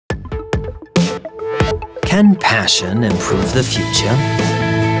Can passion improve the future?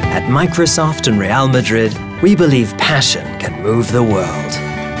 At Microsoft and Real Madrid, we believe passion can move the world.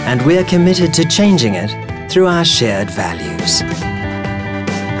 And we're committed to changing it through our shared values.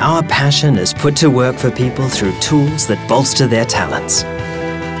 Our passion is put to work for people through tools that bolster their talents,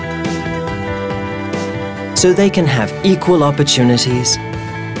 so they can have equal opportunities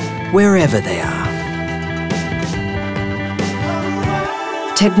wherever they are.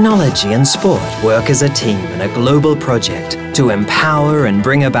 Technology and sport work as a team in a global project to empower and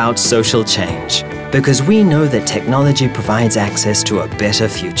bring about social change, because we know that technology provides access to a better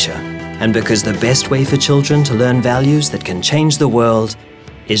future, and because the best way for children to learn values that can change the world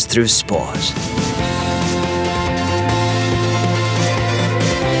is through sport.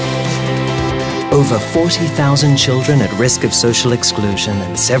 Over 40,000 children at risk of social exclusion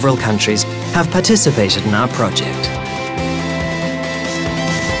in several countries have participated in our project.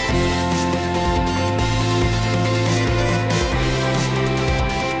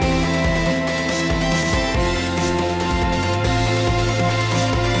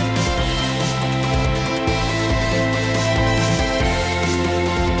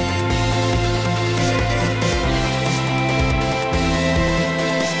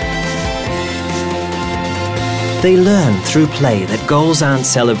 They learn through play that goals aren't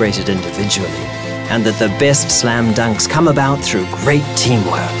celebrated individually, and that the best slam dunks come about through great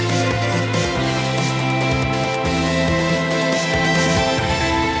teamwork.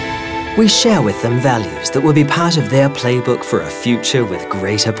 We share with them values that will be part of their playbook for a future with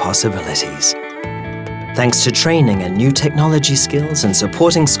greater possibilities. Thanks to training in new technology skills and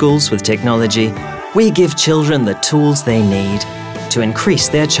supporting schools with technology, we give children the tools they need to increase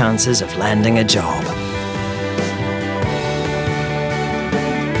their chances of landing a job.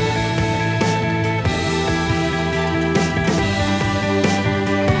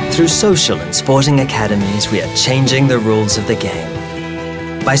 Through social and sporting academies, we are changing the rules of the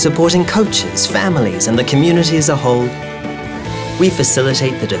game. By supporting coaches, families, and the community as a whole, we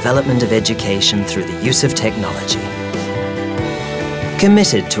facilitate the development of education through the use of technology.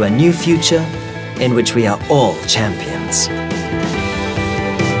 Committed to a new future in which we are all champions.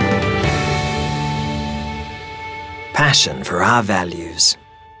 Passion for our values.